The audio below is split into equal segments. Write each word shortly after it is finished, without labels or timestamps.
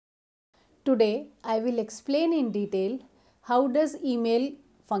Today I will explain in detail how does email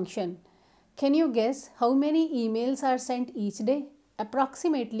function. Can you guess how many emails are sent each day?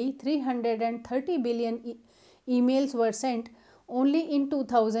 Approximately 330 billion emails were sent only in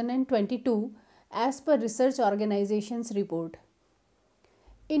 2022 as per research organization's report.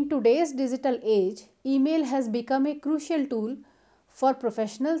 In today's digital age, email has become a crucial tool for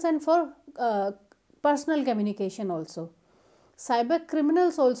professionals and for personal communication also. Cyber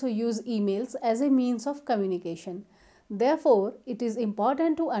criminals also use emails as a means of communication. Therefore, it is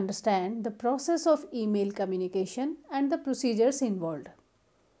important to understand the process of email communication and the procedures involved.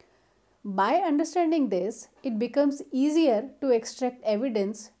 By understanding this, it becomes easier to extract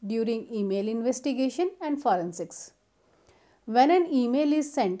evidence during email investigation and forensics. When an email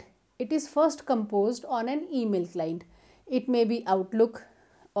is sent, it is first composed on an email client. It may be Outlook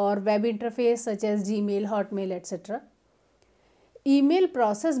or web interface such as Gmail, Hotmail, etc. Email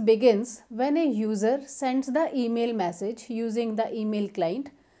process begins when a user sends the email message using the email client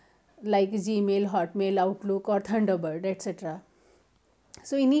like Gmail, Hotmail, Outlook or Thunderbird, etc.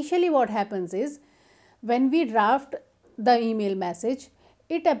 So initially what happens is when we draft the email message,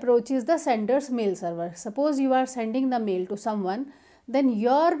 it approaches the sender's mail server. Suppose you are sending the mail to someone, then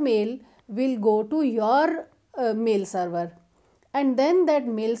your mail will go to your mail server, and then that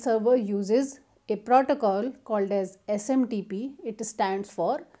mail server uses a protocol called as SMTP. It stands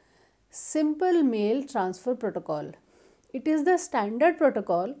for Simple Mail Transfer Protocol. It is the standard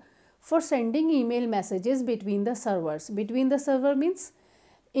protocol for sending email messages between the servers. Between the server means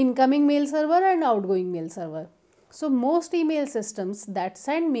incoming mail server and outgoing mail server. So most email systems that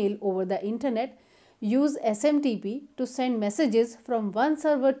send mail over the internet use SMTP to send messages from one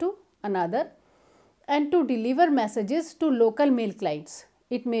server to another and to deliver messages to local mail clients.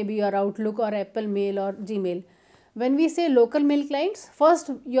 It may be your Outlook or Apple Mail or Gmail. When we say local mail clients, first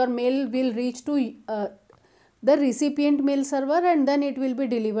your mail will reach to the recipient mail server and then it will be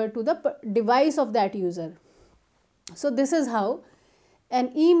delivered to the device of that user. So this is how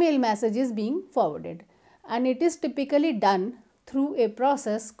an email message is being forwarded, and it is typically done through a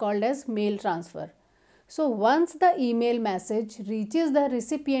process called as mail transfer. So once the email message reaches the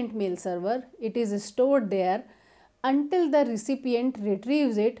recipient mail server, it is stored there until the recipient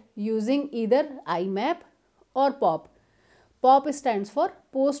retrieves it using either IMAP or POP. POP stands for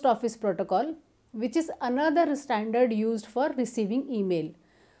Post Office Protocol, which is another standard used for receiving email.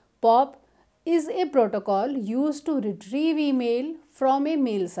 POP is a protocol used to retrieve email from a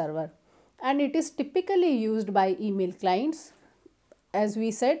mail server, and it is typically used by email clients, as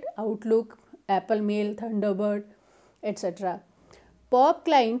we said, Outlook, Apple Mail, Thunderbird, etc. POP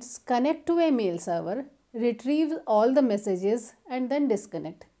clients connect to a mail server, retrieve all the messages and then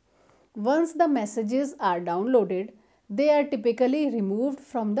disconnect. Once the messages are downloaded, they are typically removed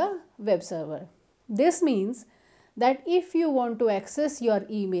from the web server. This means that if you want to access your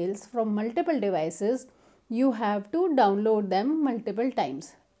emails from multiple devices, you have to download them multiple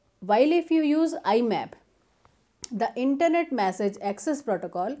times. While if you use IMAP, the Internet Message Access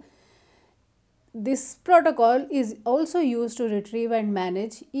Protocol, this protocol is also used to retrieve and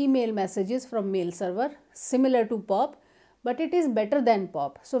manage email messages from mail server, similar to POP, but it is better than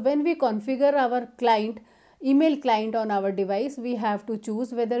POP. So when we configure our email client on our device, we have to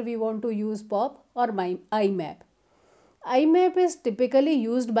choose whether we want to use POP or IMAP. IMAP is typically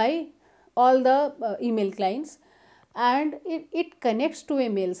used by all the email clients, and it connects to a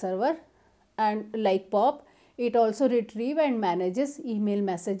mail server, and like POP, it also retrieves and manages email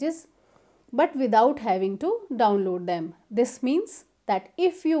messages but without having to download them. This means that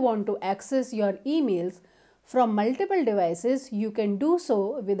if you want to access your emails from multiple devices, you can do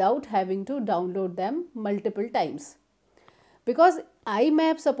so without having to download them multiple times. Because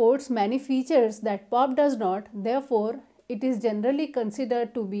IMAP supports many features that POP does not, therefore it is generally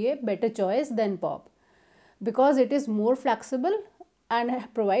considered to be a better choice than POP because it is more flexible and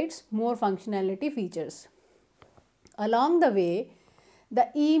provides more functionality features. Along the way, the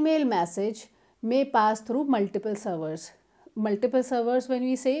email message may pass through multiple servers. Multiple servers, when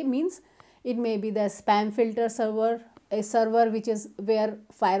we say, means it may be the spam filter server, a server which is where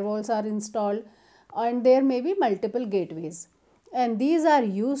firewalls are installed, and there may be multiple gateways. And these are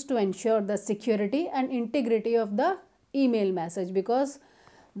used to ensure the security and integrity of the email message, because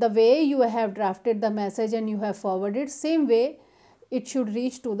the way you have drafted the message and you have forwarded, same way it should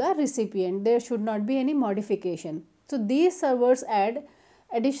reach to the recipient. There should not be any modification. So these servers add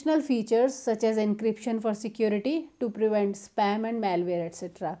additional features such as encryption for security to prevent spam and malware,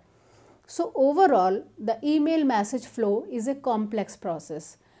 etc. So overall, the email message flow is a complex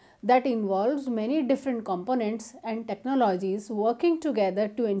process. that involves many different components and technologies working together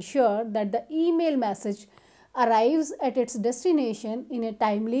to ensure that the email message arrives at its destination in a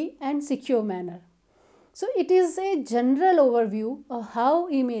timely and secure manner. So, it is a general overview of how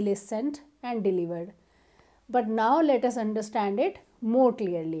email is sent and delivered. But now let us understand it more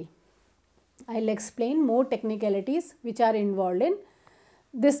clearly. I will explain more technicalities which are involved in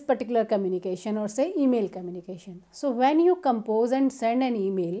this particular communication, or say email communication. So, when you compose and send an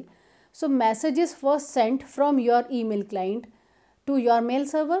email, so message is first sent from your email client to your mail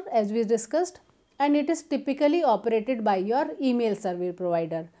server as we discussed, and it is typically operated by your email service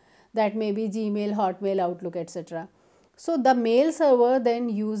provider, that may be Gmail, Hotmail, Outlook, etc. So, the mail server then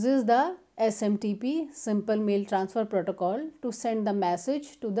uses the SMTP, Simple Mail Transfer Protocol, to send the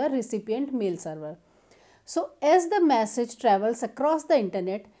message to the recipient mail server. So, as the message travels across the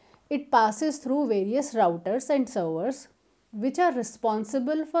internet, it passes through various routers and servers which are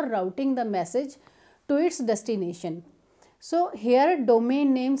responsible for routing the message to its destination. So, here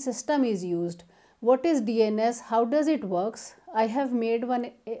domain name system is used. What is DNS? How does it works? I have made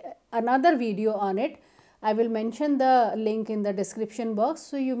another video on it. I will mention the link in the description box,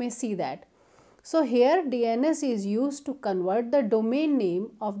 so you may see that. So, here DNS is used to convert the domain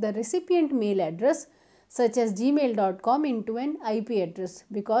name of the recipient mail address such as gmail.com into an IP address,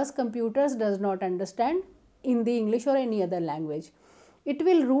 because computers does not understand Hindi, English or any other language. It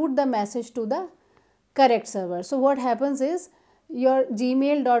will route the message to the correct server. So, what happens is your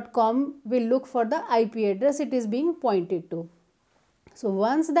gmail.com will look for the IP address it is being pointed to. So,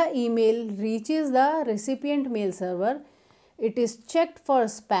 once the email reaches the recipient mail server, it is checked for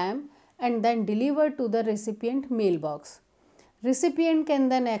spam and then delivered to the recipient mailbox. Recipient can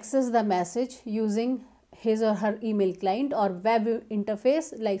then access the message using his or her email client or web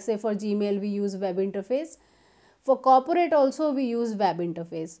interface, like say for Gmail we use web interface. For corporate also we use web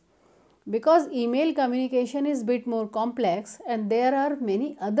interface. Because email communication is bit more complex and there are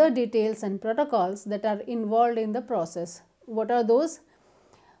many other details and protocols that are involved in the process. What are those?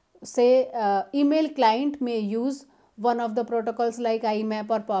 Say email client may use one of the protocols like IMAP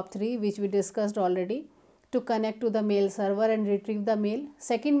or POP3, which we discussed already, to connect to the mail server and retrieve the mail.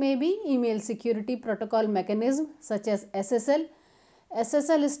 Second may be email security protocol mechanism such as SSL.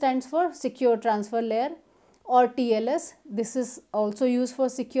 SSL stands for Secure Transfer Layer, or TLS. This is also used for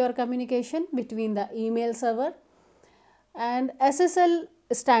secure communication between the email server, and SSL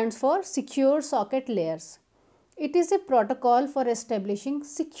stands for Secure Socket Layers. It is a protocol for establishing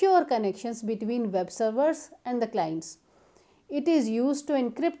secure connections between web servers and the clients. It is used to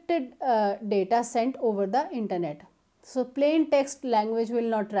encrypted data sent over the internet. So, plain text language will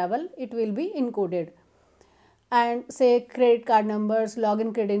not travel, it will be encoded. And say credit card numbers,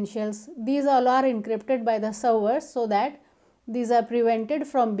 login credentials, these all are encrypted by the servers so that these are prevented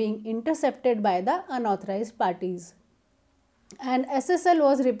from being intercepted by the unauthorized parties. And SSL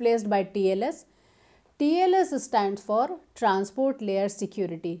was replaced by TLS. TLS stands for Transport Layer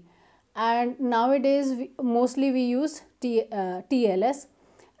Security, and nowadays mostly we use TLS.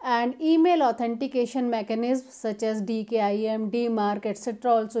 And email authentication mechanisms such as DKIM, DMARC,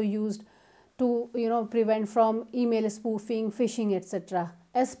 etc. also used to prevent from email spoofing, phishing, etc.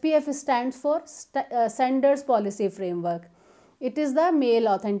 SPF stands for Senders Policy Framework. It is the mail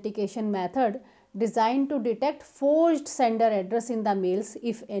authentication method designed to detect forged sender address in the mails,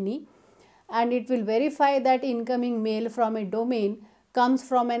 if any, and it will verify that incoming mail from a domain comes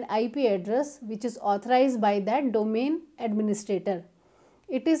from an IP address which is authorized by that domain administrator.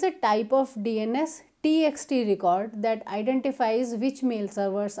 It is a type of DNS TXT record that identifies which mail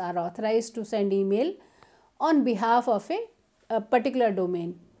servers are authorized to send email on behalf of a particular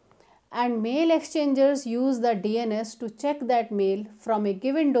domain. And mail exchangers use the DNS to check that mail from a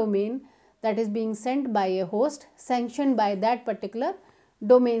given domain that is being sent by a host sanctioned by that particular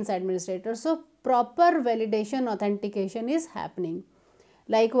domain's administrator. So, proper validation authentication is happening.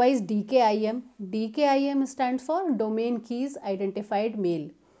 Likewise, DKIM stands for Domain Keys Identified Mail.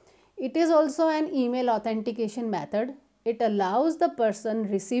 It is also an email authentication method. It allows the person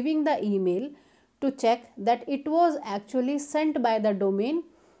receiving the email to check that it was actually sent by the domain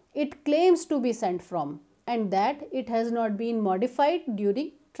it claims to be sent from and that it has not been modified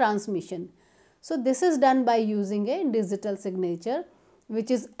during transmission. So, this is done by using a digital signature which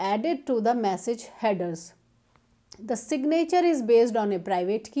is added to the message headers. The signature is based on a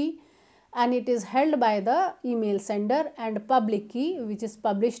private key and it is held by the email sender, and public key which is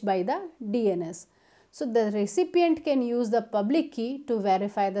published by the DNS. So, the recipient can use the public key to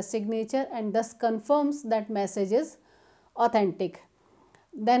verify the signature and thus confirms that message is authentic.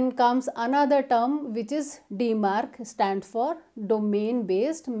 Then comes another term which is DMARC, stands for Domain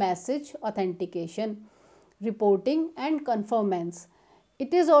Based Message Authentication, Reporting and Conformance.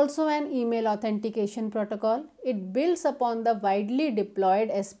 It is also an email authentication protocol. It builds upon the widely deployed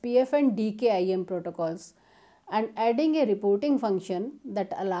SPF and DKIM protocols and adding a reporting function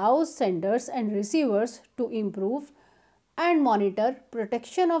that allows senders and receivers to improve and monitor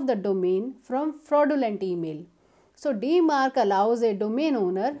protection of the domain from fraudulent email. So DMARC allows a domain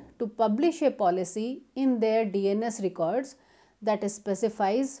owner to publish a policy in their DNS records that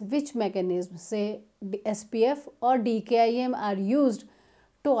specifies which mechanisms, say SPF or DKIM, are used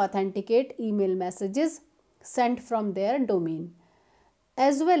to authenticate email messages sent from their domain,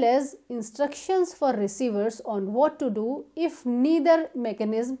 as well as instructions for receivers on what to do if neither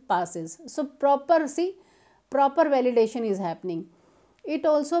mechanism passes. So proper validation is happening. It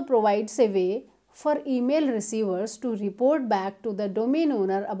also provides a way for email receivers to report back to the domain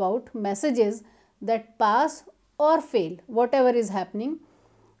owner about messages that pass or fail, whatever is happening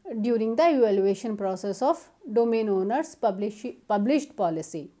during the evaluation process of domain owner's published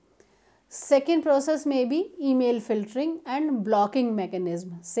policy. Second process may be email filtering and blocking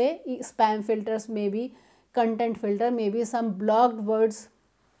mechanism. Say spam filters, maybe content filter, maybe some blocked words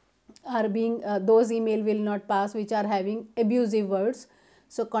are being, those email will not pass which are having abusive words.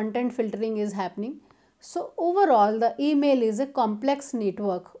 So content filtering is happening. So overall, the email is a complex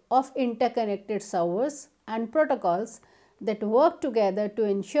network of interconnected servers and protocols that work together to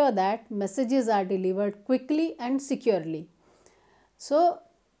ensure that messages are delivered quickly and securely. So,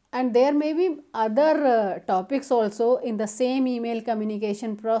 and there may be other topics also in the same email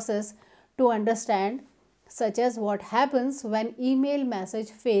communication process to understand, such as what happens when email message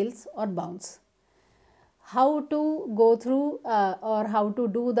fails or bounce, how to go through or how to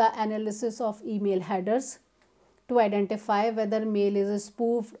do the analysis of email headers to identify whether mail is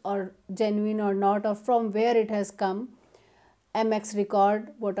spoofed or genuine or not, or from where it has come, MX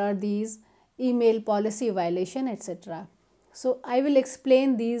record, what are these, email policy violation, etc. So I will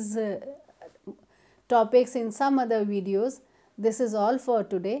explain these topics in some other videos. This is all for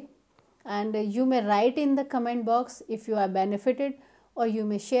today, and you may write in the comment box if you are benefited, or you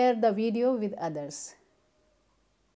may share the video with others.